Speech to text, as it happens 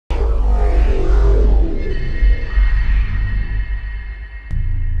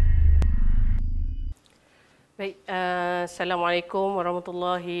Baik, Assalamualaikum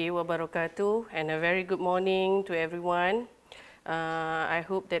warahmatullahi wabarakatuh and a very good morning to everyone. I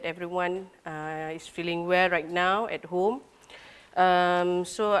hope that everyone is feeling well right now at home.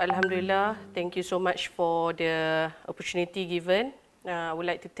 So Alhamdulillah, thank you so much for the opportunity given. I would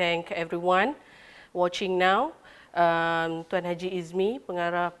like to thank everyone watching now. Tuan Haji Izmi,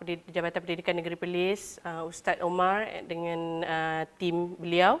 Pengarah Jabatan Pendidikan Negeri Perlis, Ustaz Omar dengan tim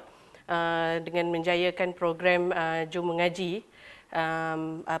beliau. Dengan menjayakan program Jom Mengaji,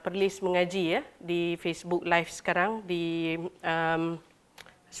 Perlis Mengaji ya, di Facebook Live sekarang di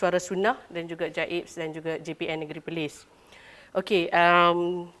Suara Sunnah dan juga JAIPS dan juga JPN Negeri Perlis. Okey,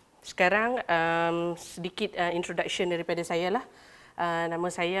 sekarang sedikit introduction daripada saya lah. Nama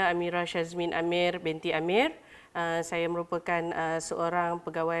saya Amira Shazmin Amir binti Amir. Saya merupakan seorang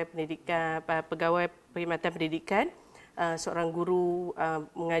pegawai pendidikan, pegawai perkhidmatan pendidikan, seorang guru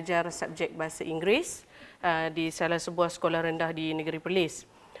mengajar subjek bahasa Inggeris di salah sebuah sekolah rendah di Negeri Perlis.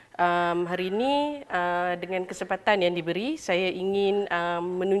 Hari ini dengan kesempatan yang diberi, saya ingin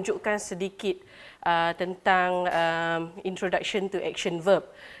menunjukkan sedikit tentang introduction to action verb,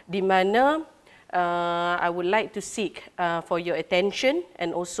 di mana I would like to seek for your attention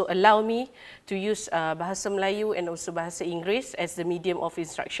and also allow me to use bahasa Melayu and also bahasa Inggeris as the medium of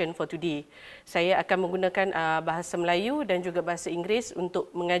instruction for today. Saya akan menggunakan bahasa Melayu dan juga bahasa Inggeris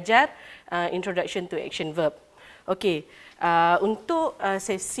untuk mengajar introduction to action verb. Okey, untuk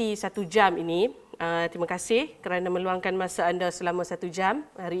sesi 1 jam ini, terima kasih kerana meluangkan masa anda selama 1 jam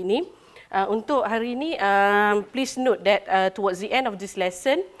hari ini. Untuk hari ini, please note that towards the end of this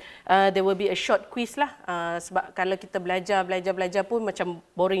lesson, there will be a short quiz lah. Sebab kalau kita belajar pun macam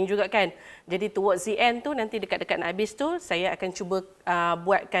boring juga kan. Jadi towards the end tu, nanti dekat-dekat nak habis tu, saya akan cuba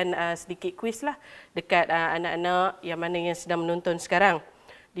buatkan sedikit quiz lah dekat anak-anak yang mana yang sedang menonton sekarang.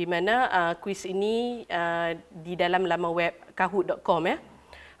 Di mana quiz ini di dalam laman web kahoot.com ya.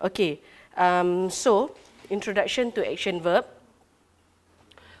 Okay, so introduction to action verb.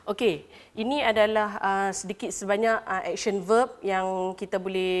 Okey, ini adalah sedikit sebanyak action verb yang kita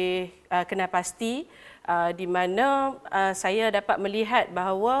boleh kenal pasti, di mana saya dapat melihat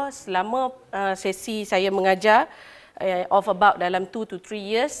bahawa selama sesi saya mengajar of about dalam 2 to 3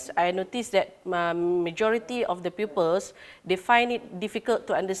 years, I noticed that majority of the pupils, they find it difficult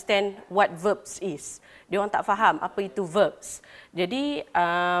to understand what verbs is. Dia orang tak faham apa itu verbs. Jadi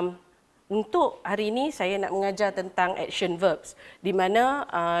untuk hari ini saya nak mengajar tentang action verbs, di mana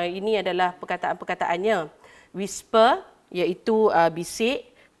ini adalah perkataan-perkataannya. Whisper iaitu bisik,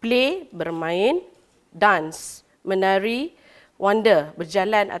 play bermain, dance menari, wander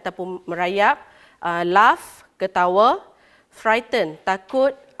berjalan ataupun merayap, laugh ketawa, frighten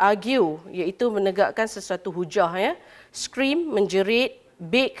takut, argue iaitu menegakkan sesuatu hujah ya, scream menjerit,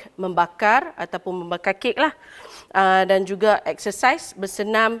 bake membakar ataupun membakar kek lah. Dan juga exercise,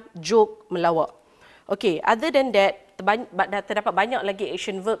 bersenam, joke, melawak. Okey, other than that, terdapat banyak lagi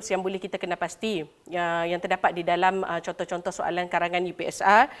action verbs yang boleh kita kena pasti yang terdapat di dalam contoh-contoh soalan karangan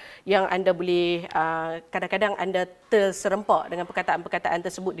UPSR yang anda boleh, kadang-kadang anda terserempak dengan perkataan-perkataan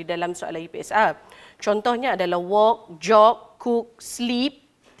tersebut di dalam soalan UPSR. Contohnya adalah walk, jog, cook, sleep,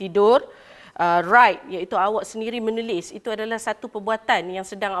 tidur, write iaitu awak sendiri menulis. Itu adalah satu perbuatan yang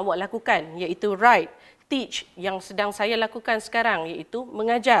sedang awak lakukan iaitu write. Teach yang sedang saya lakukan sekarang iaitu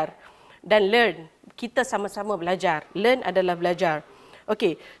mengajar, dan learn kita sama-sama belajar. Learn adalah belajar.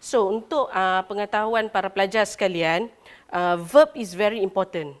 Okey, so untuk pengetahuan para pelajar sekalian, verb is very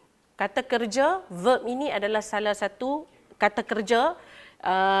important. Kata kerja, verb ini adalah salah satu kata kerja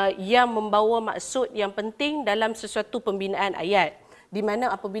yang membawa maksud yang penting dalam sesuatu pembinaan ayat, di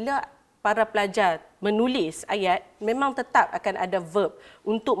mana apabila para pelajar menulis ayat, memang tetap akan ada verb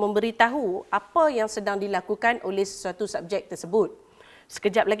untuk memberitahu apa yang sedang dilakukan oleh sesuatu subjek tersebut.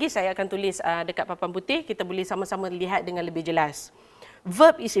 Sekejap lagi saya akan tulis dekat papan putih, kita boleh sama-sama lihat dengan lebih jelas.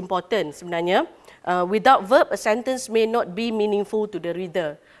 Verb is important sebenarnya. Without verb, a sentence may not be meaningful to the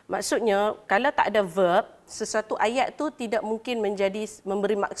reader. Maksudnya, kalau tak ada verb, sesuatu ayat tu tidak mungkin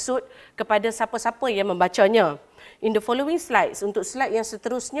memberi maksud kepada siapa-siapa yang membacanya. In the following slides, untuk slide yang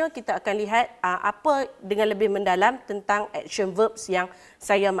seterusnya, kita akan lihat apa dengan lebih mendalam tentang action verbs yang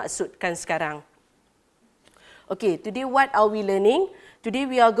saya maksudkan sekarang. Okay, today what are we learning? Today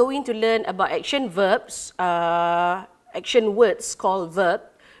we are going to learn about action verbs, action words called verb.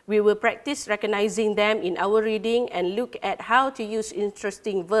 We will practice recognizing them in our reading and look at how to use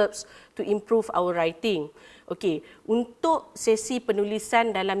interesting verbs to improve our writing. Okey, untuk sesi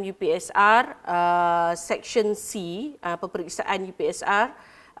penulisan dalam UPSR, section C, peperiksaan UPSR,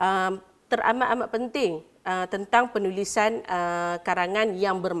 teramat-amat penting tentang penulisan karangan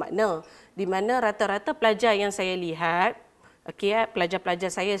yang bermakna, di mana rata-rata pelajar yang saya lihat, pelajar-pelajar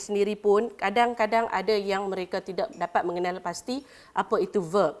saya sendiri pun kadang-kadang ada yang mereka tidak dapat mengenal pasti apa itu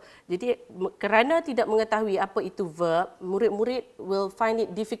verb. Jadi kerana tidak mengetahui apa itu verb, murid-murid will find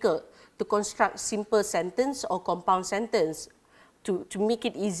it difficult to construct simple sentence or compound sentence. To make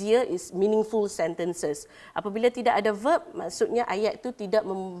it easier is meaningful sentences. Apabila tidak ada verb, maksudnya ayat itu tidak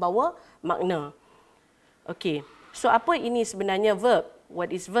membawa makna. Okey. So apa ini sebenarnya verb?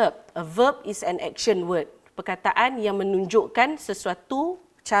 What is verb? A verb is an action word. Perkataan yang menunjukkan sesuatu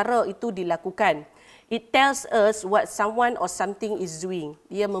cara itu dilakukan. It tells us what someone or something is doing.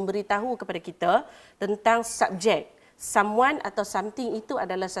 Dia memberitahu kepada kita tentang subjek. Someone atau something itu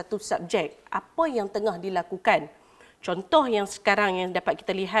adalah satu subjek. Apa yang tengah dilakukan. Contoh yang sekarang yang dapat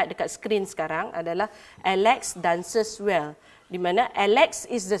kita lihat dekat skrin sekarang adalah Alex dances well. Di mana Alex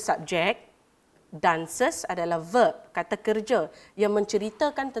is the subject, dances adalah verb, kata kerja yang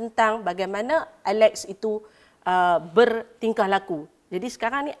menceritakan tentang bagaimana Alex itu bertingkah laku. Jadi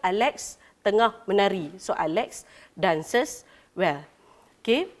sekarang ni Alex tengah menari. So Alex dances well.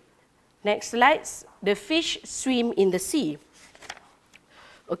 Okay. Next slide. The fish swim in the sea.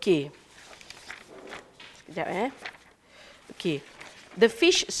 Okay. Sekejap Okay. The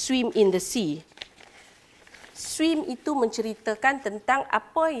fish swim in the sea. Swim itu menceritakan tentang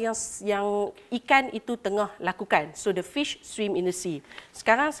apa yang ikan itu tengah lakukan. So the fish swim in the sea.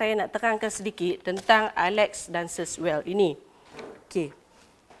 Sekarang saya nak terangkan sedikit tentang Alex dances well ini. Okay.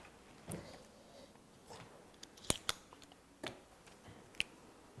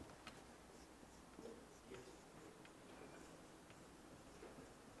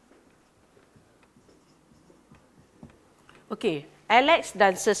 Okay, Alex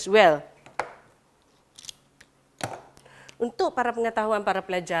dances well. Untuk para pengetahuan para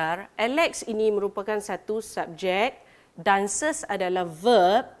pelajar, Alex ini merupakan satu subjek, dances adalah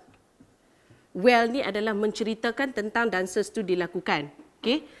verb, well ni adalah menceritakan tentang dances itu dilakukan.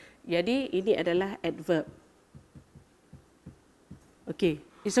 Okay, jadi ini adalah adverb. Okay,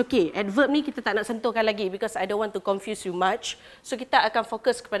 it's okay. Adverb ni kita tak nak sentuhkan lagi because I don't want to confuse you much. So kita akan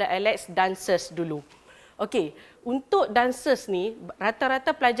fokus kepada Alex dances dulu. Okey, untuk dancers ni,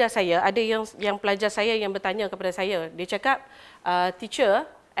 rata-rata pelajar saya, ada yang pelajar saya yang bertanya kepada saya. Dia cakap, teacher,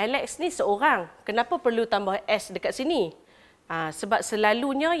 Alex ni seorang, kenapa perlu tambah S dekat sini? Sebab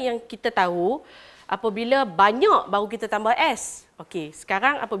selalunya yang kita tahu, apabila banyak baru kita tambah S. Okey,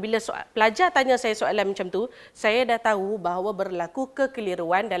 sekarang apabila pelajar tanya saya soalan macam tu, saya dah tahu bahawa berlaku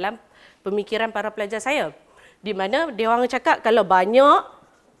kekeliruan dalam pemikiran para pelajar saya. Di mana dia orang cakap kalau banyak,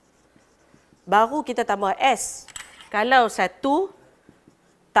 baru kita tambah S. Kalau satu,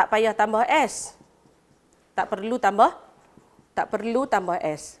 tak payah tambah S. Tak perlu tambah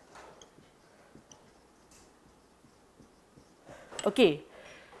S. Okey.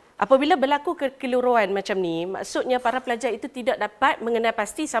 Apabila berlaku kekeliruan macam ni, maksudnya para pelajar itu tidak dapat mengenal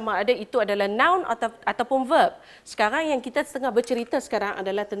pasti sama ada itu adalah noun ataupun verb. Sekarang yang kita tengah bercerita sekarang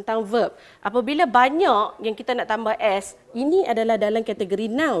adalah tentang verb. Apabila banyak yang kita nak tambah S, ini adalah dalam kategori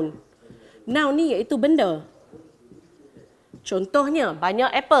noun. Noun ni iaitu benda. Contohnya,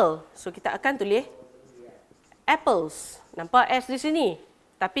 banyak apple. So, kita akan tulis apples. Nampak S di sini.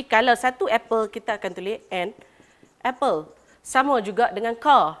 Tapi kalau satu apple, kita akan tulis an apple. Sama juga dengan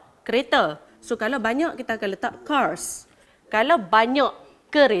car, kereta. So, kalau banyak, kita akan letak cars. Kalau banyak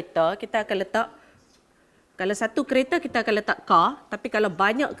kereta, kita akan letak, kalau satu kereta, kita akan letak car. Tapi kalau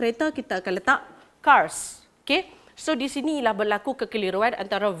banyak kereta, kita akan letak cars. Okay? So, di sinilah berlaku kekeliruan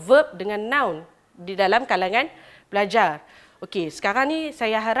antara verb dengan noun di dalam kalangan pelajar. Okey, sekarang ni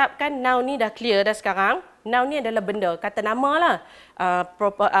saya harapkan noun ni dah clear dah sekarang. Noun ni adalah benda, kata nama lah.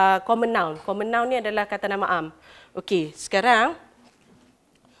 Common noun. Common noun ni adalah kata nama am. Okey, sekarang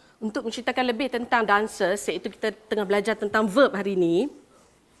untuk menceritakan lebih tentang dancers, iaitu kita tengah belajar tentang verb hari ini.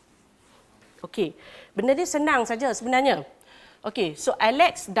 Okey, benda ni senang saja sebenarnya. Okey, so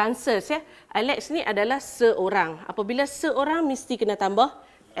Alex dances ya. Alex ni adalah seorang. Apabila seorang mesti kena tambah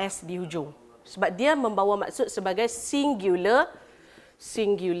S di hujung. Sebab dia membawa maksud sebagai singular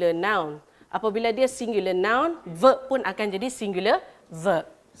noun. Apabila dia singular noun, verb pun akan jadi singular verb.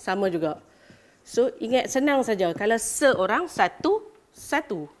 Sama juga. So ingat senang saja. Kalau seorang, satu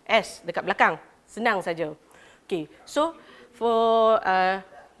S dekat belakang. Senang saja. Okey, so for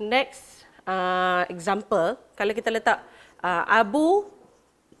next example, kalau kita letak Abu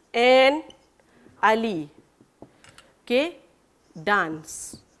and Ali. Okay,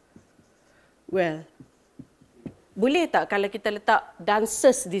 dance. Well, boleh tak kalau kita letak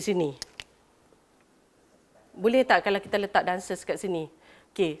dancers di sini? Boleh tak kalau kita letak dancers kat sini?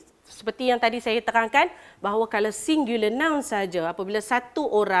 Okay, Seperti yang tadi saya terangkan bahawa kalau singular noun saja, apabila satu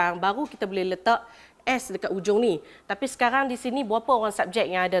orang, baru kita boleh letak S dekat ujung ni. Tapi sekarang di sini berapa orang subjek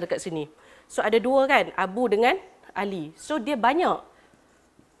yang ada dekat sini? So ada dua kan, Abu dengan Ali. So dia banyak.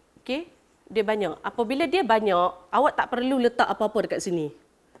 Okey, dia banyak. Apabila dia banyak, awak tak perlu letak apa-apa dekat sini.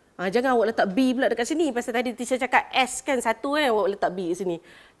 Jangan awak letak B pula dekat sini. Pasal tadi teacher cakap S kan satu kan, awak letak B kat sini.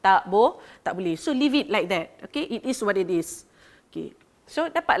 Tak boleh. So leave it like that. Okay, it is what it is. Okay. So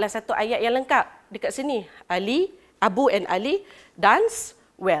dapatlah satu ayat yang lengkap dekat sini. Abu and Ali dance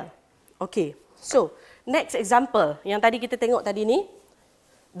well. Okay. So next example yang tadi kita tengok tadi ni.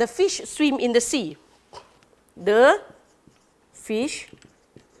 The fish swim in the sea. The fish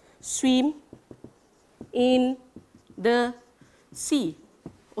swim in the sea.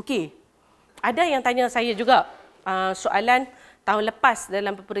 Okey. Ada yang tanya saya juga soalan tahun lepas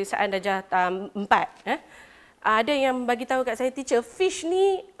dalam peperiksaan darjah 4. Ada yang bagi tahu kat saya, teacher, fish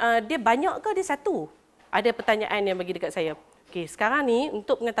ni dia banyak ke dia satu? Ada pertanyaan yang bagi dekat saya. Okey, sekarang ni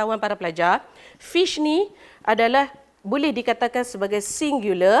untuk pengetahuan para pelajar, fish ni adalah boleh dikatakan sebagai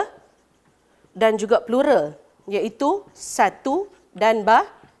singular dan juga plural, iaitu satu dan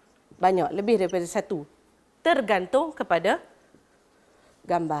banyak, lebih daripada satu. Tergantung kepada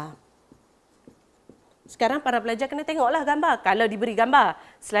gambar. Sekarang para pelajar kena tengoklah gambar. Kalau diberi gambar,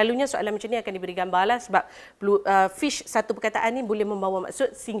 selalunya soalan macam ni akan diberi gambar lah sebab fish satu perkataan ni boleh membawa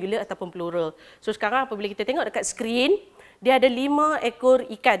maksud singular ataupun plural. So sekarang apabila kita tengok dekat skrin, dia ada 5 ekor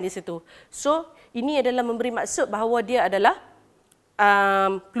ikan di situ. So ini adalah memberi maksud bahawa dia adalah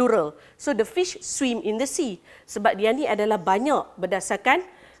plural. So the fish swim in the sea. Sebab dia ni adalah banyak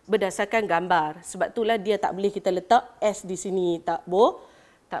berdasarkan gambar. Sebab itulah dia tak boleh kita letak S di sini. Tak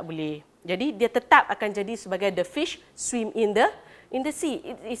boleh. Jadi dia tetap akan jadi sebagai the fish swim in the sea.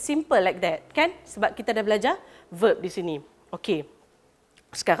 It's simple like that, kan? Sebab kita dah belajar verb di sini. Okey.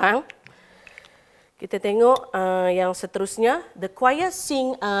 Sekarang kita tengok yang seterusnya. The choir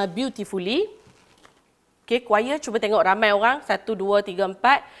sing beautifully. Okey, choir cuba tengok ramai orang. 1, 2, 3,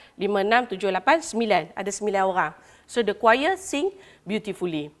 4, 5, 6, 7, 8, 9. Ada 9 orang. So the choir sing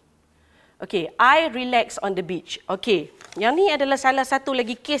beautifully. Okey, I relax on the beach. Okey, yang ni adalah salah satu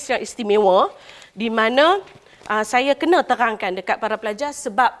lagi kes yang istimewa di mana saya kena terangkan dekat para pelajar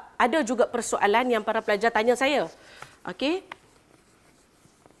sebab ada juga persoalan yang para pelajar tanya saya. Okey.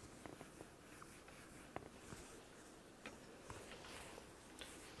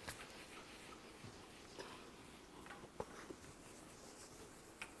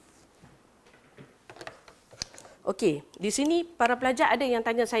 Okey, di sini para pelajar ada yang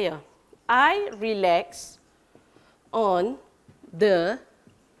tanya saya. I relax on the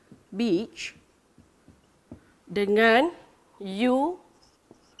beach dengan you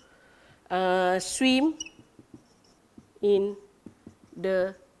swim in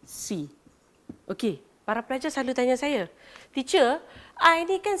the sea. Okey, para pelajar selalu tanya saya, teacher, I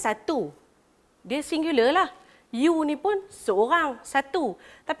ni kan satu. Dia singular lah. You ni pun seorang, satu.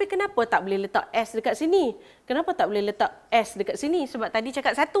 Tapi kenapa tak boleh letak S dekat sini? Kenapa tak boleh letak S dekat sini? Sebab tadi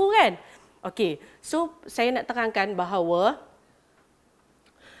cakap satu kan? Okey, so saya nak terangkan bahawa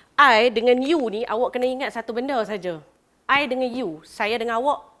I dengan you ni, awak kena ingat satu benda saja. I dengan you, saya dengan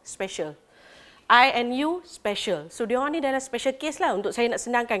awak, special. I and you, special. So, diorang ni dalam special case lah untuk saya nak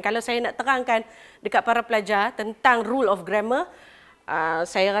senangkan. Kalau saya nak terangkan dekat para pelajar tentang rule of grammar,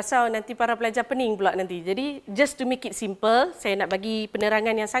 saya rasa nanti para pelajar pening pula nanti. Jadi, just to make it simple, saya nak bagi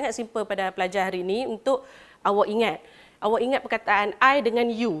penerangan yang sangat simple pada pelajar hari ini untuk awak ingat. Awak ingat perkataan I dengan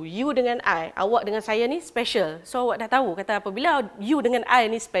you dengan I, awak dengan saya ni special. So awak dah tahu kata apabila you dengan I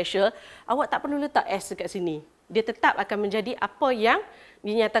ni special, awak tak perlu letak S dekat sini. Dia tetap akan menjadi apa yang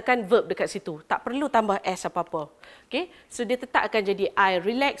dinyatakan verb dekat situ. Tak perlu tambah S apa-apa. Okay? So dia tetap akan jadi I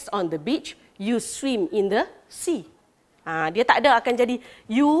relax on the beach, you swim in the sea. Dia tak ada akan jadi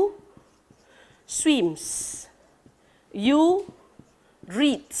you swims, you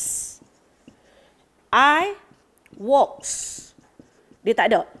reads, I walks. Dia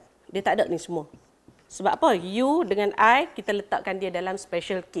tak ada ni semua. Sebab apa? You dengan I, kita letakkan dia dalam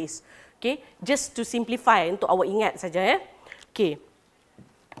special case. Okay? Just to simplify, untuk awak ingat saja ya. Okay.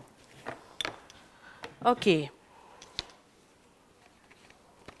 Okay.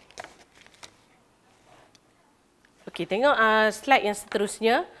 Okay, tengok slide yang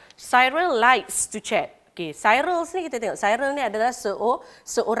seterusnya. Cyril likes to chat. Okay, Cyril ni kita tengok. Cyril ni adalah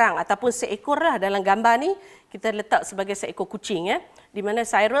seorang ataupun seekor lah dalam gambar ni. Kita letak sebagai seekor kucing ya. Di mana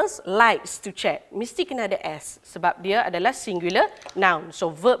Cyril likes to chat. Mesti kena ada S sebab dia adalah singular noun.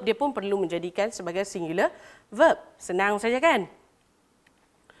 So verb dia pun perlu menjadikan sebagai singular verb. Senang saja kan?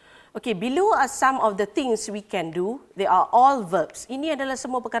 Okay, below are some of the things we can do. They are all verbs. Ini adalah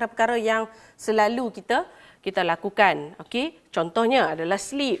semua perkara-perkara yang selalu kita lakukan. Okay, contohnya adalah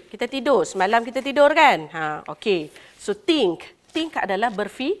sleep. Kita tidur. Semalam kita tidur kan? Okay. So think. Think adalah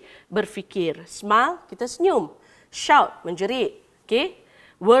berfikir. Smile, kita senyum. Shout, menjerit. Okay.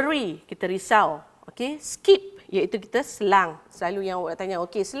 Worry, kita risau. Okay. Skip, iaitu kita selang. Selalu yang awak tanya,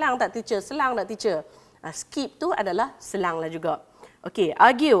 okay, selang tak teacher? Selang tak teacher? Skip tu adalah selang lah juga. Okay,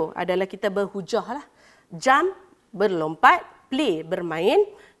 argue adalah kita berhujah lah. Jump, berlompat. Play,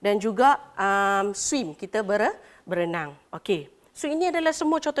 bermain. Dan juga swim, kita berenang. Okay. So ini adalah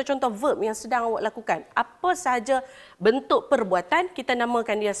semua contoh-contoh verb yang sedang awak lakukan. Apa sahaja bentuk perbuatan, kita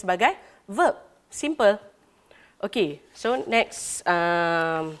namakan dia sebagai verb. Simple. Okay, so next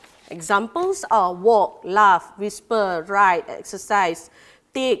examples are walk, laugh, whisper, write, exercise,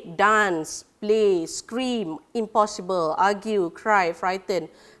 take, dance, play, scream, impossible, argue, cry,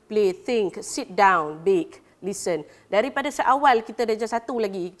 frighten, play, think, sit down, bake, listen. Daripada seawal kita dah ajar satu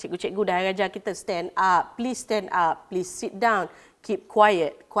lagi, cikgu-cikgu dah ajar kita stand up, please sit down, keep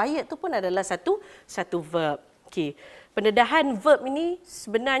quiet. Quiet tu pun adalah satu verb. Okay. Pendedahan verb ini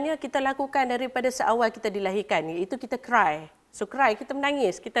sebenarnya kita lakukan daripada seawal kita dilahirkan, iaitu kita cry. So cry, kita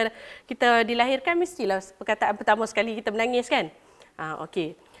menangis. Kita dilahirkan mestilah perkataan pertama sekali kita menangis kan?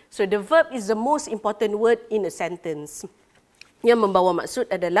 Okay. So the verb is the most important word in a sentence. Yang membawa maksud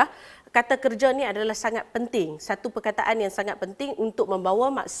adalah kata kerja ni adalah sangat penting. Satu perkataan yang sangat penting untuk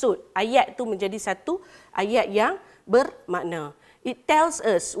membawa maksud. Ayat tu menjadi satu ayat yang bermakna. It tells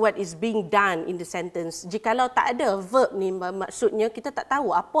us what is being done in the sentence. Jikalau tak ada verb ni, maksudnya kita tak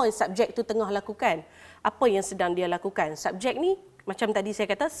tahu apa yang subjek tu tengah lakukan. Apa yang sedang dia lakukan. Subjek ni macam tadi saya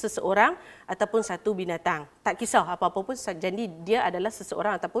kata seseorang ataupun satu binatang. Tak kisah apa-apa pun, jadi dia adalah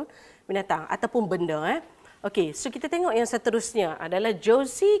seseorang ataupun binatang ataupun benda. Okey, so kita tengok yang seterusnya adalah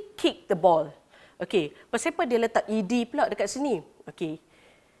Josie kick the ball. Okey, pasal apa dia letak ed pula dekat sini? Okey.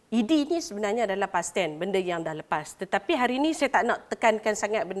 Ed ni sebenarnya adalah past tense, benda yang dah lepas. Tetapi hari ni saya tak nak tekankan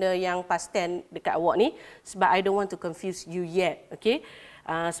sangat benda yang past tense dekat awak ni sebab I don't want to confuse you yet. Okey.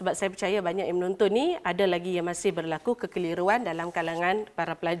 Sebab saya percaya banyak yang menonton ni ada lagi yang masih berlaku kekeliruan dalam kalangan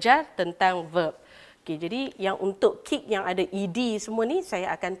para pelajar tentang verb. Okay, jadi yang untuk kick yang ada ed semua ni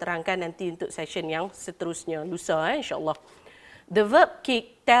saya akan terangkan nanti untuk session yang seterusnya lusa insya-Allah. The verb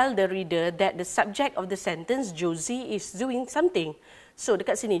kick tell the reader that the subject of the sentence Josie is doing something. So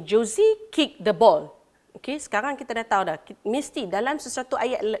dekat sini Josie kick the ball. Okay, sekarang kita dah tahu dah mesti dalam sesuatu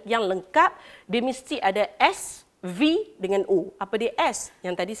ayat yang lengkap dia mesti ada S, V dengan O. Apa dia S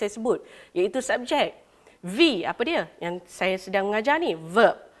yang tadi saya sebut? Iaitu subjek. V apa dia? Yang saya sedang mengajar ni,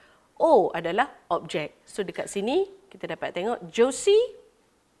 verb. O adalah objek. So dekat sini kita dapat tengok Josie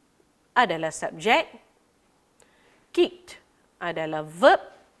adalah subjek, kicked adalah verb,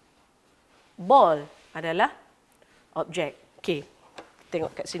 ball adalah objek. Okey.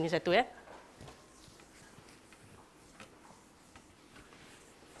 Tengok kat sini satu ya.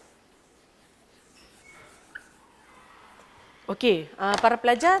 Okey, para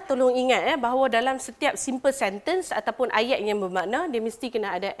pelajar tolong ingat bahawa dalam setiap simple sentence ataupun ayat yang bermakna dia mesti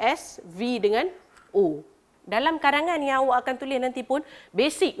kena ada S, V dengan O. Dalam karangan yang awak akan tulis nanti pun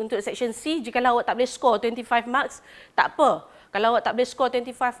basic untuk section C, jika awak tak boleh score 25 marks, tak apa. Kalau awak tak boleh score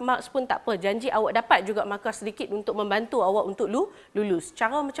 25 marks pun tak apa. Janji awak dapat juga markah sedikit untuk membantu awak untuk lulus.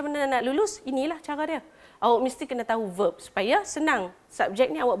 Cara macam mana nak lulus? Inilah cara dia. Awak mesti kena tahu verb supaya senang.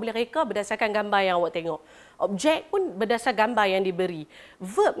 Subjek ni awak boleh reka berdasarkan gambar yang awak tengok. Objek pun berdasar gambar yang diberi.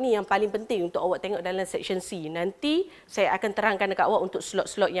 Verb ni yang paling penting untuk awak tengok dalam section C. Nanti saya akan terangkan dekat awak untuk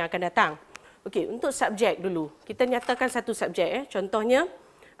slot-slot yang akan datang. Okey, untuk subjek dulu. Kita nyatakan satu subjek. Contohnya,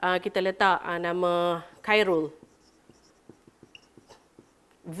 kita letak nama Khairul.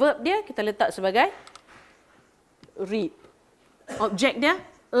 Verb dia kita letak sebagai read. Objek dia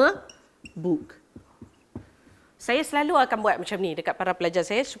a book. Saya selalu akan buat macam ni dekat para pelajar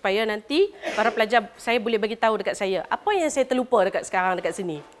saya supaya nanti para pelajar saya boleh bagi tahu dekat saya apa yang saya terlupa dekat sekarang dekat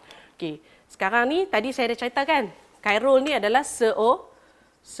sini. Okey, sekarang ni tadi saya dah ceritakan Khairul ni adalah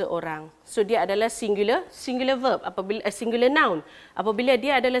seorang. So dia adalah singular verb apabila singular noun. Apabila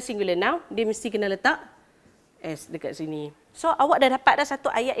dia adalah singular noun, dia mesti kena letak S dekat sini. So awak dah dapat dah satu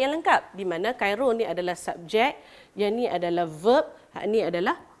ayat yang lengkap di mana Khairul ni adalah subjek, yang ni adalah verb, hak ni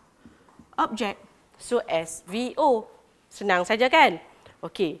adalah objek. So SVO. Senang saja kan?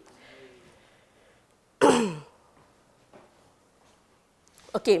 Okey.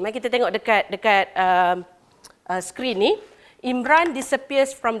 Okey, mari kita tengok dekat skrin ni. Imran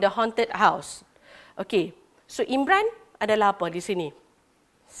disappears from the haunted house. Okey. So Imran adalah apa di sini?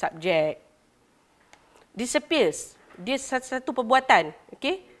 Subjek. Disappears. Dia satu perbuatan.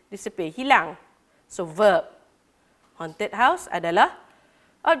 Okey. disappear, hilang. So verb. Haunted house adalah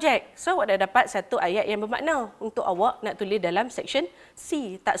objek. So awak dah dapat satu ayat yang bermakna untuk awak nak tulis dalam section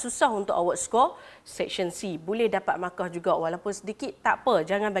C. Tak susah untuk awak skor section C. Boleh dapat markah juga walaupun sedikit, tak apa.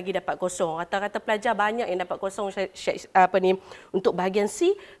 Jangan bagi dapat kosong. Rata-rata pelajar banyak yang dapat kosong untuk bahagian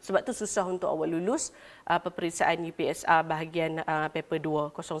C, sebab tu susah untuk awak lulus peperiksaan UPSR bahagian paper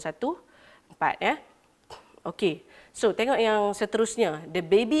 2, 01, 4 ya. Okey. So tengok yang seterusnya. The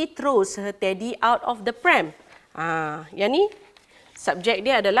baby throws her teddy out of the pram. Yang ni subjek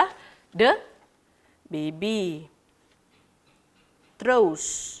dia adalah the baby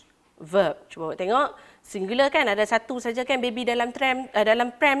throws. Verb. Cuba tengok. Singular kan, ada satu saja kan baby dalam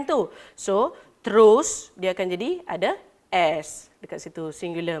pram tu. So throws dia akan jadi ada S dekat situ,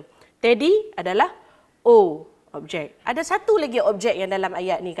 singular. Teddy adalah O, objek. Ada satu lagi objek yang dalam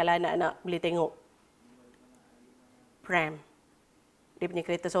ayat ni kalau anak-anak boleh tengok. Pram. Dia punya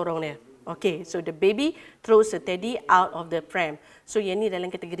kereta sorong dia. Okay, so the baby throws the teddy out of the pram. So yang ni dalam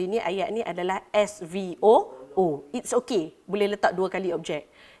kategori ni, ayat ni adalah SVOO. It's okay. Boleh letak dua kali objek.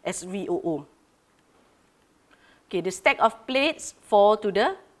 SVOO. Okay, the stack of plates fall to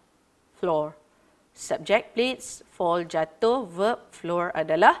the floor. Subject, plates, fall, jatuh, verb, floor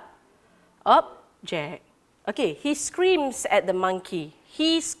adalah objek. Okay, he screams at the monkey.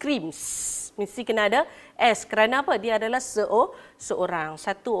 He screams. Mesti kena ada S. Kerana apa? Dia adalah seorang.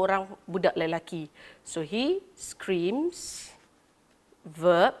 Satu orang budak lelaki. So, he screams.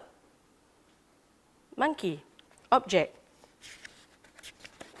 Verb. Monkey. Object.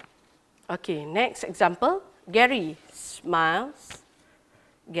 Okay, next example. Gary smiles.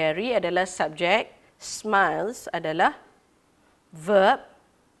 Gary adalah subjek. Smiles adalah verb.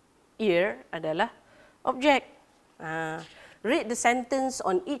 Ear adalah objek. Read the sentence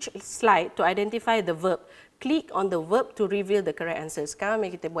on each slide to identify the verb. Click on the verb to reveal the correct answer. Sekarang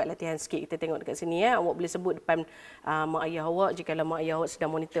mari kita buat latihan sikit. Kita tengok dekat sini ya. Awak boleh sebut depan mak ayah awak jika mak ayah awak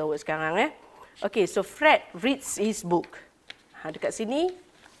sedang monitor awak sekarang ya. Okay, so Fred reads his book. Dekat sini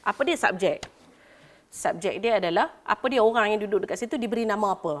apa dia subjek? Subjek dia adalah apa dia, orang yang duduk dekat situ diberi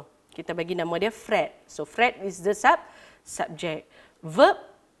nama apa? Kita bagi nama dia Fred. So Fred is the subjek. Verb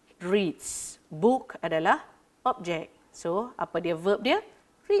reads. Book adalah objek. So, apa dia verb dia?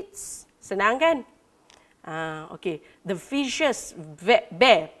 Reads. Senang kan? Okay. The vicious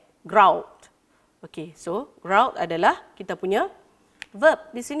bear growled. Okay, so growled adalah kita punya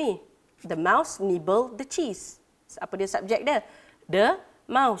verb di sini. The mouse nibbled the cheese. Apa dia subjek dia? The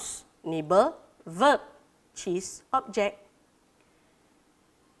mouse. Nibble, verb. Cheese, objek.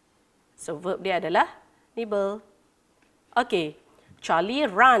 So, verb dia adalah nibble. Okay. Charlie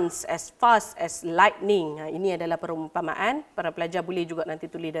runs as fast as lightning. Ini adalah perumpamaan. Para pelajar boleh juga nanti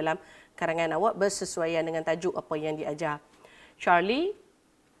tulis dalam karangan awak bersesuaian dengan tajuk apa yang diajar. Charlie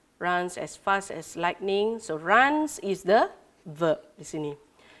runs as fast as lightning. So, runs is the verb di sini.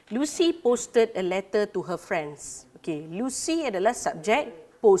 Lucy posted a letter to her friends. Okay, Lucy adalah subjek.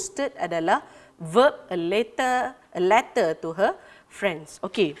 Posted adalah verb, a letter to her friends.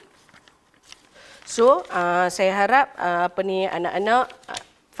 Okay. So, saya harap anak-anak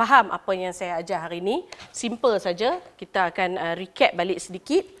faham apa yang saya ajar hari ini. Simple saja. Kita akan recap balik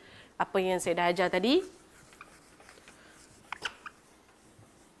sedikit apa yang saya dah ajar tadi.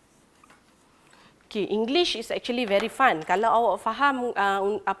 Okay, English is actually very fun. Kalau awak faham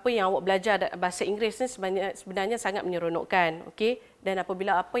apa yang awak belajar bahasa Inggeris ni sebenarnya sangat menyeronokkan. Okay? Dan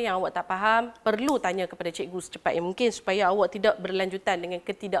apabila apa yang awak tak faham, perlu tanya kepada cikgu secepat yang mungkin supaya awak tidak berlanjutan dengan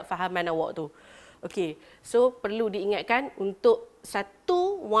ketidakfahaman awak tu. Okay, so perlu diingatkan untuk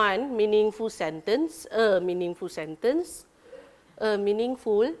one meaningful sentence, a meaningful sentence, a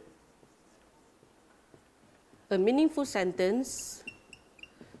meaningful sentence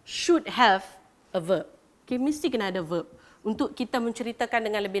should have a verb. Okay, mesti kena ada verb untuk kita menceritakan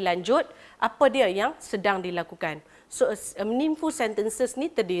dengan lebih lanjut apa dia yang sedang dilakukan. So, a meaningful sentences ni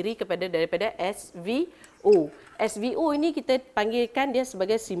terdiri daripada SVO. SVO ini kita panggilkan dia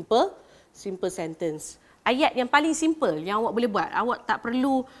sebagai simple sentence. Ayat yang paling simple yang awak boleh buat. Awak tak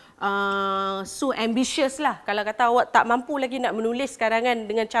perlu so ambitious lah. Kalau kata awak tak mampu lagi nak menulis karangan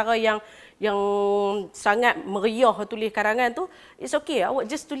dengan cara yang sangat meriah tulis karangan tu, it's okay. Awak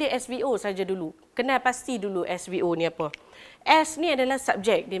just tulis SVO saja dulu. Kenal pasti dulu SVO ni apa. S ni adalah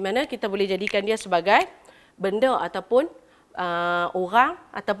subjek di mana kita boleh jadikan dia sebagai benda ataupun orang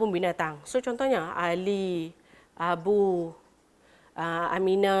ataupun binatang. So contohnya Ali, Abu,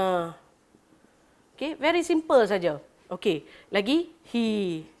 Amina. Okay, very simple saja. Okay, lagi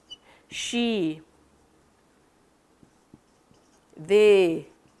he, she, they,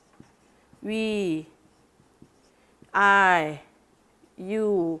 we, I,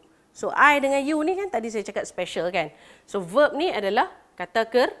 you. So I dengan you ni kan tadi saya cakap special kan. So verb ni adalah kata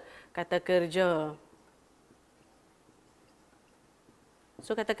kerja.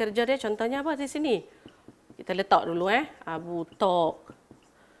 So kata kerja dia contohnya apa di sini? Kita letak dulu Abu talk,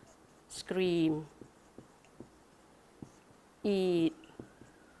 scream, eat,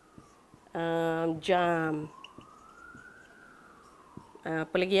 jump.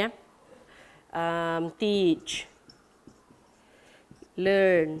 Apa lagi teach,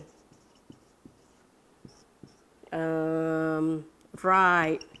 learn,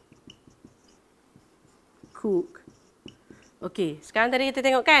 write, cook. Okey, sekarang tadi kita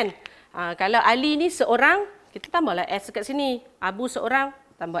tengok kan, kalau Ali ni seorang, kita tambahlah S dekat sini. Abu seorang,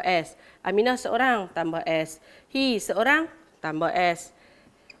 tambah S. Aminah seorang, tambah S. He seorang, tambah S.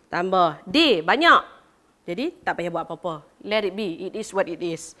 Tambah D, banyak. Jadi, tak payah buat apa-apa. Let it be, it is what it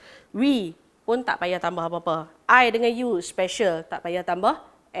is. We pun tak payah tambah apa-apa. I dengan you, special, tak payah tambah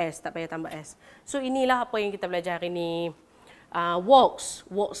S, tak payah tambah S. So, inilah apa yang kita belajar hari ni. Walks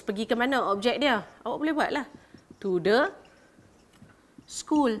pergi ke mana objek dia? Awak boleh buat lah. To the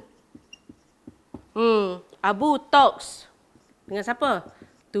school. Abu talks. Dengan siapa?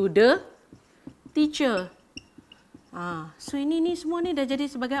 To the teacher. So ini semua ni dah jadi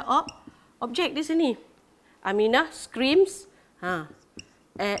sebagai objek di sini. Aminah screams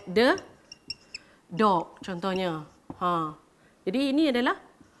at the dog contohnya. Jadi ini adalah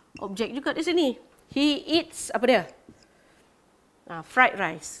objek juga di sini. He eats apa dia? Fried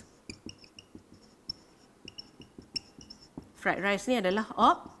rice. Fried rice ni adalah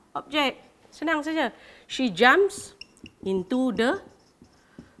objek. Senang saja. She jumps into the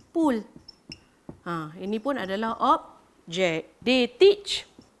pool. Ini pun adalah objek. They teach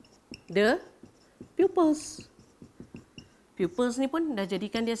the pupils. Pupils ni pun dah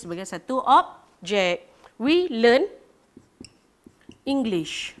jadikan dia sebagai satu objek. We learn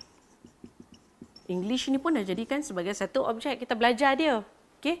English. English ni pun dah jadikan sebagai satu objek. Kita belajar dia.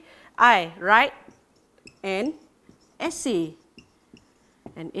 Okay? I write an essay.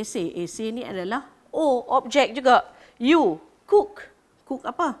 An essay. Essay ni adalah objek juga. You cook. Cook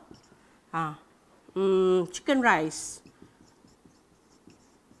apa? Chicken rice.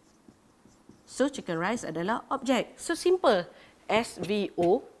 So chicken rice adalah objek. So simple.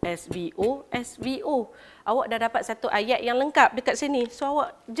 SVO, SVO, SVO. Awak dah dapat satu ayat yang lengkap dekat sini. So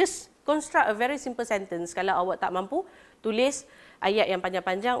awak just construct a very simple sentence kalau awak tak mampu tulis ayat yang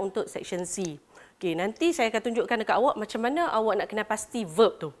panjang-panjang untuk section C. Okey, nanti saya akan tunjukkan dekat awak macam mana awak nak kena pasti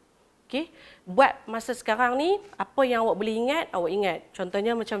verb tu. Okey, buat masa sekarang ni apa yang awak boleh ingat, awak ingat.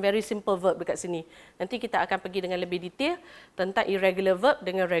 Contohnya macam very simple verb dekat sini. Nanti kita akan pergi dengan lebih detail tentang irregular verb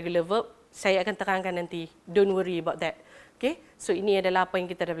dengan regular verb. Saya akan terangkan nanti. Don't worry about that. Okey, so ini adalah apa yang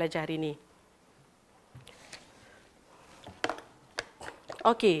kita dah belajar hari ini.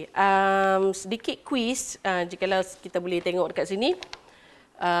 Okey, sedikit quiz jikalau kita boleh tengok dekat sini.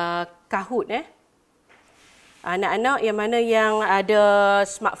 Kahoot anak-anak yang mana yang ada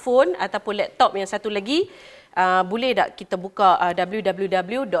smartphone ataupun laptop yang satu lagi, boleh tak kita buka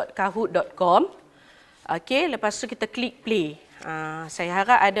www.kahoot.com. Okey, lepas tu kita klik play. Saya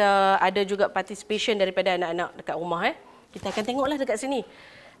harap ada juga participation daripada anak-anak dekat rumah. Kita akan tengoklah dekat sini.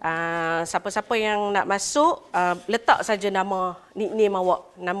 Siapa-siapa yang nak masuk, letak saja nama, nickname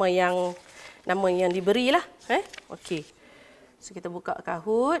awak, nama yang diberilah. Okey. So kita buka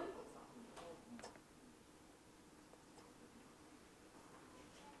Kahoot.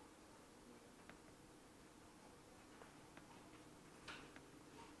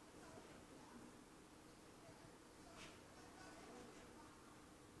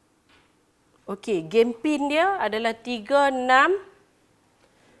 Okey, game pin dia adalah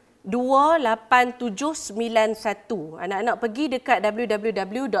 362891. Anak-anak pergi dekat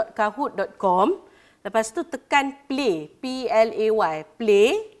www.kahoot.com. Lepas tu tekan play, P-L-A-Y,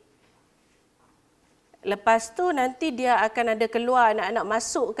 play. Lepas tu nanti dia akan ada keluar, anak-anak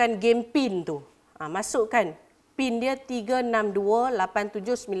masukkan game pin tu. Masukkan pin dia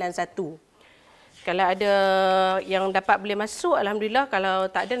 362891. Kalau ada yang dapat boleh masuk, alhamdulillah. Kalau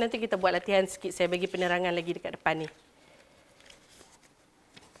tak ada, nanti kita buat latihan sikit. Saya bagi penerangan lagi dekat depan ni.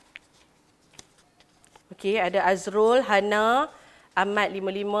 Okey, ada Azrul, Hana, Ahmad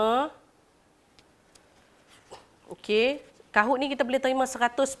 55. Okey, Kahoot ni kita boleh terima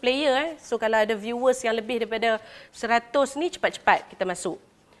 100 player. So kalau ada viewers yang lebih daripada 100 ni, cepat-cepat kita masuk.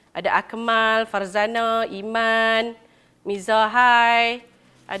 Ada Akmal, Farzana, Iman, Miza, hai.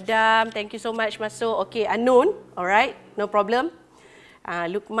 Adam, thank you so much masuk. Okey, Anun, alright, no problem.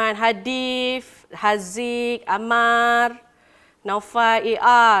 Lukman, Hadif, Haziq, Amar, Naufal,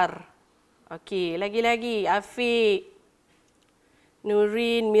 AR. Okey, lagi-lagi, Afiq,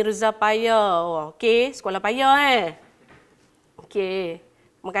 Nurin Mirza Paya. Oh, okey, sekolah Paya Okey.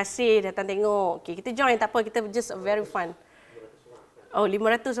 Terima kasih datang tengok. Okey, kita join tak apa, kita just very fun. Oh,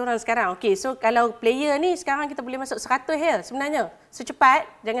 500 orang sekarang. Okey, so kalau player ni sekarang kita boleh masuk 100 sebenarnya. So cepat,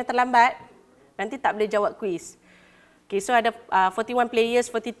 jangan terlambat. Nanti tak boleh jawab quiz. Okey, so ada 41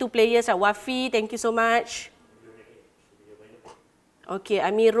 players, 42 players. Wafi, thank you so much. Okey,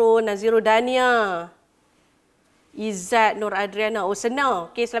 Amiro, Naziro, Dania. Izzat, Nur Adriana. Oh,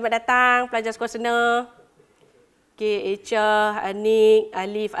 Sena. Okey, selamat datang pelajar sekolah Sena. Okey, Echa, Anik,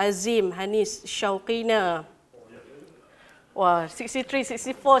 Alif, Azim, Hanis, Syauqina. Wah, 63,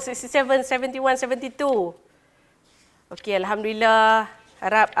 64, 67, 71, 72. Okey, Alhamdulillah.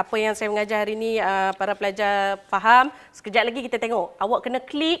 Harap apa yang saya mengajar hari ini para pelajar faham. Sekejap lagi kita tengok. Awak kena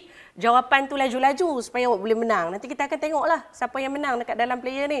klik jawapan tu laju-laju supaya awak boleh menang. Nanti kita akan tengoklah siapa yang menang dekat dalam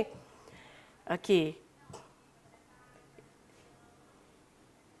player ni. Okey.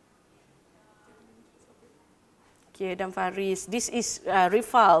 Okey, dan Faris. This is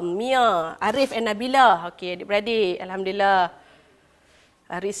Rifal, Mia, Arif and Nabila. Okey, adik-beradik. Alhamdulillah.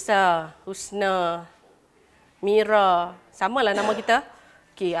 Arisa, Husna, Mira. Samalah nama kita.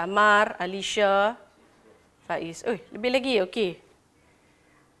 Okey, Amar, Alisha, Faiz. Lebih lagi. Okey.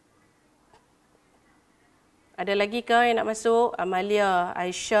 Ada lagi ke yang nak masuk? Amalia,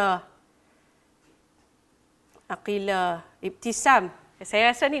 Aisyah, Aqila, Ibtisam. Saya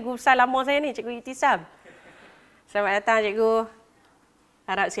rasa ni guru besar lama saya ni, Cikgu Ibtisam. Selamat datang, Cikgu.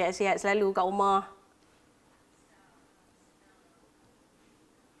 Harap sihat-sihat selalu kat rumah.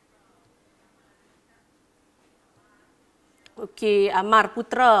 Okey, Amar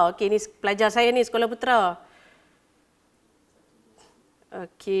Putra. Okey, ni pelajar saya ni, Sekolah Putra.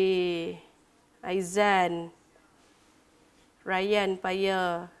 Okey, Aizan, Ryan,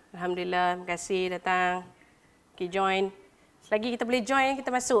 Paya. Alhamdulillah, terima kasih datang. Okey, join. Selagi kita boleh join, kita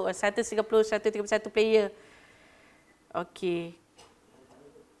masuk. 130, 131 player. Okey.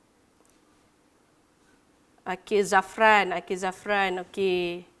 Okey, Zafran.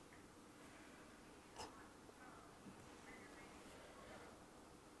 Okey.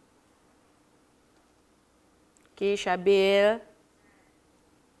 Okey, Syabil.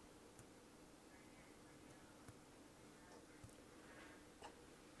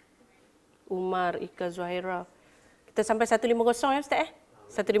 Umar, Ika, Zuhaira. Kita sampai 150 ya, Ustaz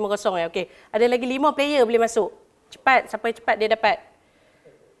 150 ya. Okey. Ada lagi 5 player boleh masuk. Cepat, siapa yang cepat dia dapat.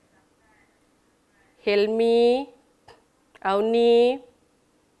 Helmi, Auni,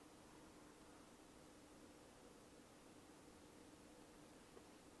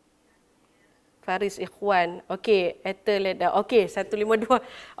 Faris Ikhwan. Okey, Eteleda. Okey, 152.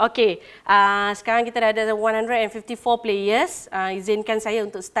 Okey, sekarang kita dah ada 154 players. Izinkan saya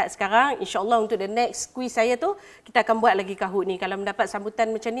untuk start sekarang. InsyaAllah untuk the next quiz saya tu, kita akan buat lagi Kahoot ni. Kalau mendapat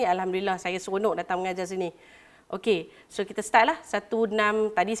sambutan macam ni, Alhamdulillah saya seronok datang mengajar sini. Okey, so kita start lah.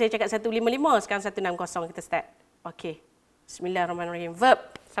 16, tadi saya cakap 155, sekarang 160 kita start. Okey, bismillahirrahmanirrahim.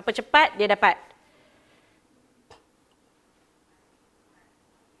 Verb, siapa cepat dia dapat.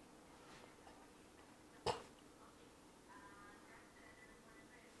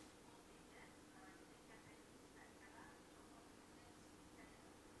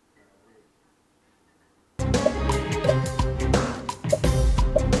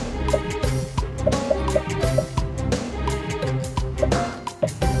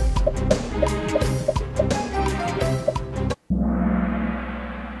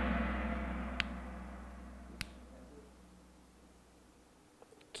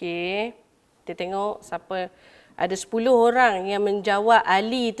 Okey, kita tengok siapa. Ada 10 orang yang menjawab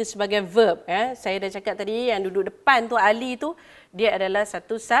Ali itu sebagai verb. Saya dah cakap tadi yang duduk depan tu Ali tu, dia adalah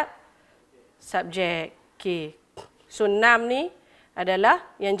satu subjek. Okey, so 6 ni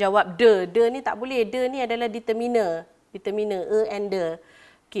adalah yang jawab the. The ni tak boleh. The ni adalah determiner. Determiner, and the.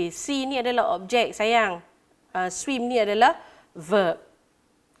 Okey, C ni adalah objek sayang. Swim ni adalah verb.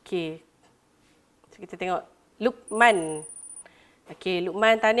 Okey, so kita tengok. Lukman. Okey,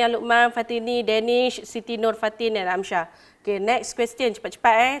 Lukman, Tania, Lukman, Fatini, Danish, Siti Nur Fatin dan Amsyah. Okey, next question.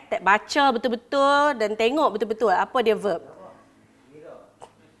 Cepat-cepat baca betul-betul dan tengok betul-betul apa dia verb.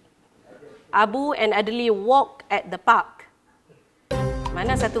 Abu and Adli walk at the park.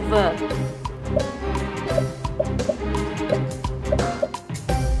 Mana satu verb?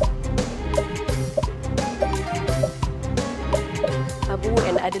 Abu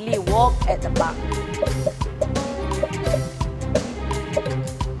and Adli walk at the park.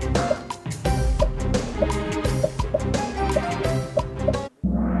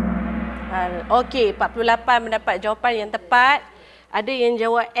 Okey, 48 mendapat jawapan yang tepat. Ada yang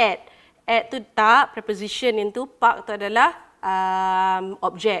jawab at. At tu tak, preposition yang tu. Park tu adalah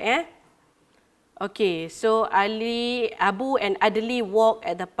objek. Okay, so Abu and Adli walk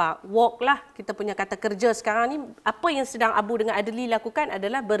at the park. Walk lah kita punya kata kerja sekarang ni. Apa yang sedang Abu dengan Adli lakukan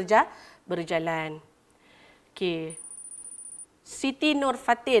adalah berjalan. Okay. Siti Nur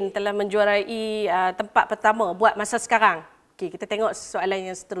Fatin telah menjuarai tempat pertama buat masa sekarang. Okay, kita tengok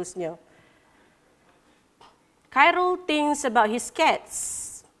soalan yang seterusnya. Khairul thinks about his cats.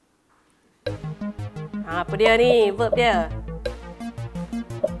 Apa dia ni? Verb dia.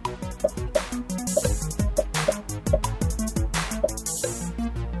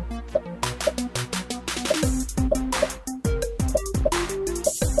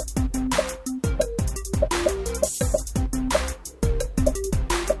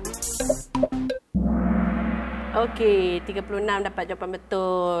 Okey, 36 dapat jawapan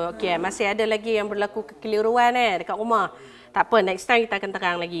betul. Okey, masih ada lagi yang berlaku kekeliruan dekat rumah. Tak apa, next time kita akan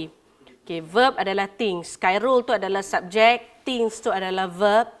terang lagi. Okey, verb adalah things. Khairul tu adalah subjek, things tu adalah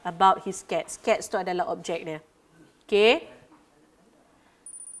verb, about his cats. Cats tu adalah objek dia. Okey.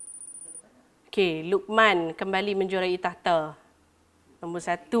 Okey, Luqman kembali menjuarai tahta. Nombor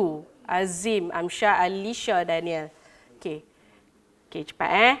 1, Azim, Amsha, Alisha, Daniel. Okey. Okey,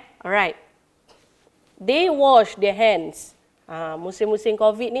 cepat Alright. They wash their hands. Musim-musim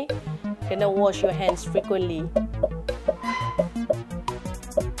COVID ni, kena wash your hands frequently.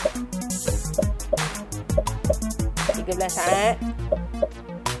 Saat.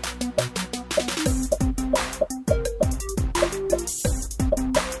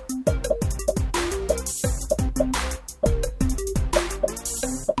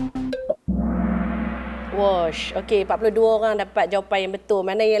 Wash. Okey, 42 orang dapat jawapan yang betul.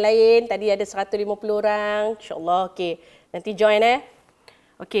 Mana yang lain? Tadi ada 150 orang. InsyaAllah. Okey. Nanti join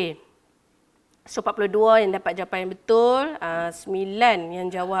Okey. So 42 yang dapat jawapan yang betul. 9 yang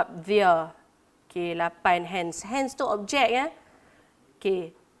jawab their. Okey, 8 hands. Hands tu objek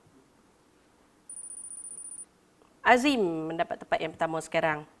Okey. Azim mendapat tempat yang pertama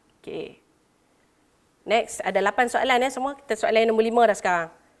sekarang. Okey. Next, ada 8 soalan semua. Kita soalan yang nombor 5 dah sekarang.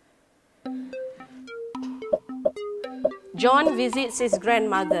 John visits his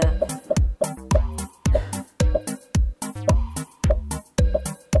grandmother.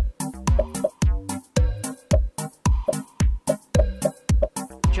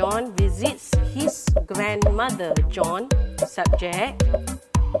 John visits his grandmother. John, subject.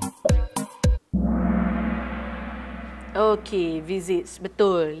 Okey, visits.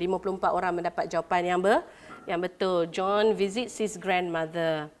 Betul. 54 orang mendapat jawapan yang betul. John visits his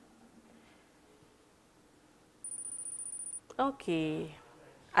grandmother. Okey.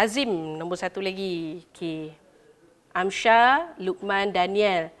 Azim, nombor 1 lagi. Okey. Amsha, Luqman,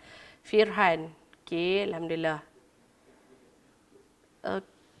 Daniel, Firhan. Okey, alhamdulillah.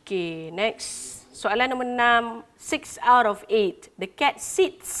 Okey, next. Soalan nombor 6. 6 out of 8. The cat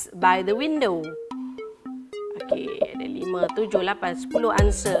sits by the window. Okey, ada 5, 7, 8, 10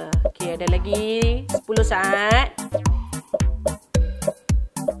 answer. Okey, ada lagi 10 saat.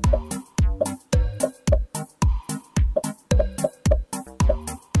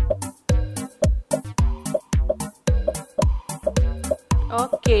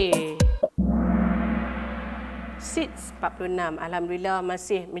 Okey. Sits 46. Alhamdulillah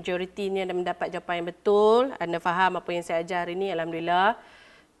masih majoritinya dah mendapat jawapan yang betul. Anda faham apa yang saya ajar hari ini? Alhamdulillah.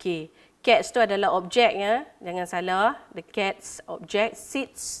 Okey. Cats tu adalah objek Jangan salah. The cats objek.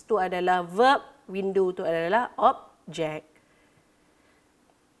 Sits tu adalah verb. Window tu adalah objek.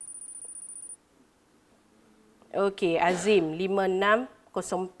 Okey, Azim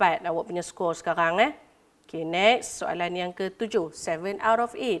 5604 awak punya skor sekarang Okey, next soalan yang ke-7. 7 out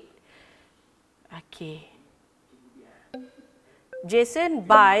of 8. Okey. Jason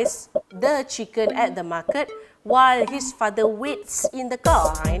buys the chicken at the market while his father waits in the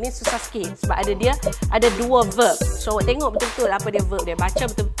car. Ini susah sikit sebab ada 2 verb. So awak tengok betul-betul apa dia verb dia. Baca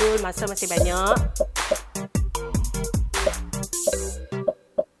betul-betul, masa masih banyak.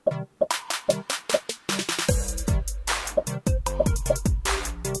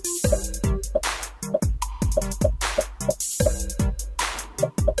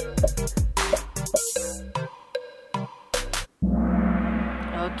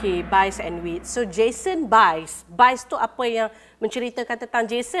 Okay, buys and waits. So, Jason buys. Buys tu apa yang menceritakan tentang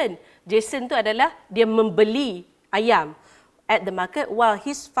Jason? Jason tu adalah dia membeli ayam at the market while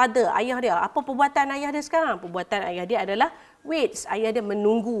his father, ayah dia. Apa perbuatan ayah dia sekarang? Perbuatan ayah dia adalah waits. Ayah dia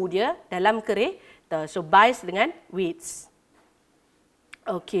menunggu dia dalam kereta. So, buys dengan waits.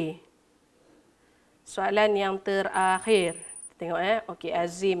 Okay. Soalan yang terakhir. Tengok Okay,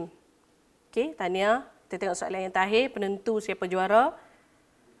 Azim. Okay, Tania. Kita tengok soalan yang terakhir. Penentu siapa juara.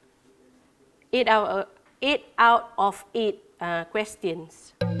 8 out of 8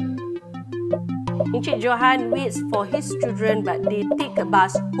 questions. Encik Johan waits for his children but they take a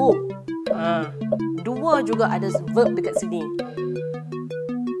bus home. Dua juga ada verb dekat sini.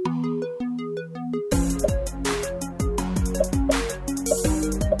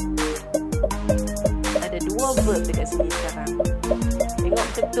 Ada dua verb dekat sini sekarang. Tengok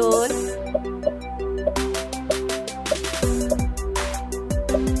betul.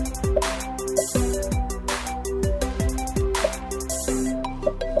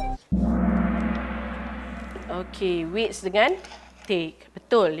 Okey, waits dengan take.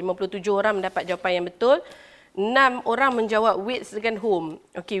 Betul, 57 orang mendapat jawapan yang betul. 6 orang menjawab waits dengan home.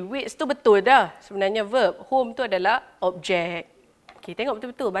 Okey, waits tu betul dah. Sebenarnya verb. Home tu adalah objek. Okey, tengok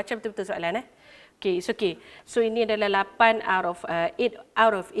betul-betul. Baca betul-betul soalan. Okey, it's okay. So, ini adalah 8 out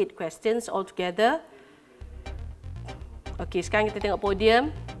of 8 questions altogether. Okey, sekarang kita tengok podium.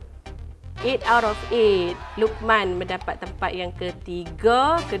 8 out of 8. Lukman mendapat tempat yang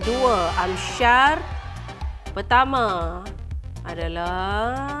ketiga. Kedua, Amsyar. Pertama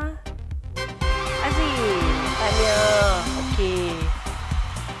adalah Aziz. Tanya. Okey.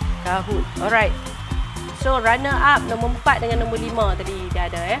 Kahoot. Alright. So, runner up nombor 4 dengan nombor 5 tadi dah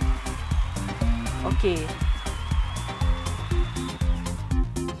ada ya. Okey.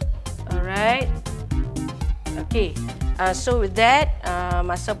 Alright. Okey. So, with that,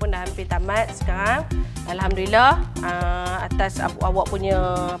 masa pun dah hampir tamat sekarang. Alhamdulillah, atas awak punya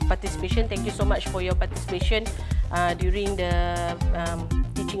participation. Thank you so much for your participation during the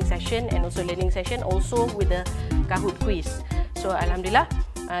teaching session and also learning session, also with the Kahoot quiz. So, Alhamdulillah,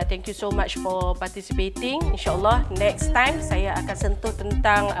 thank you so much for participating. InsyaAllah, next time saya akan sentuh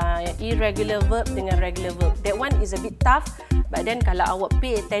tentang irregular verb dengan regular verb. That one is a bit tough, but then kalau awak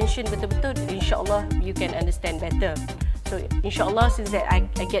pay attention betul-betul, insyaAllah you can understand better. So, insyaAllah, since that I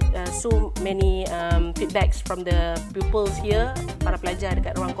get so many feedbacks from the pupils here, para pelajar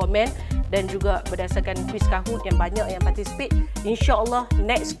dekat ruang komen, dan juga berdasarkan quiz Kahoot yang banyak yang participate, insyaAllah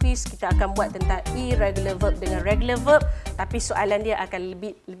next quiz kita akan buat tentang irregular verb dengan regular verb, tapi soalan dia akan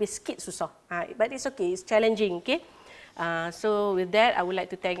lebih sikit susah. But it's okay, it's challenging. Okay? So with that, I would like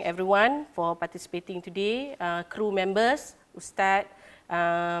to thank everyone for participating today, crew members, Ustaz,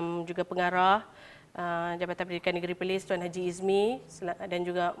 juga pengarah, Jabatan Pendidikan Negeri Perlis Tuan Haji Izmi dan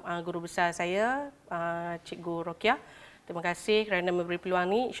juga guru besar saya, Cikgu Rokiah. Terima kasih kerana memberi peluang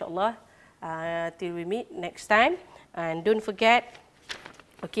ni. InsyaAllah, till we meet next time. And don't forget,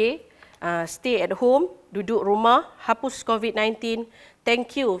 okay, stay at home, duduk rumah, hapus COVID-19.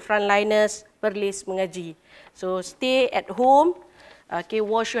 Thank you, frontliners Perlis Mengaji. So, stay at home, okay,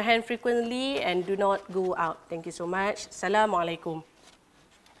 wash your hand frequently and do not go out. Thank you so much. Assalamualaikum.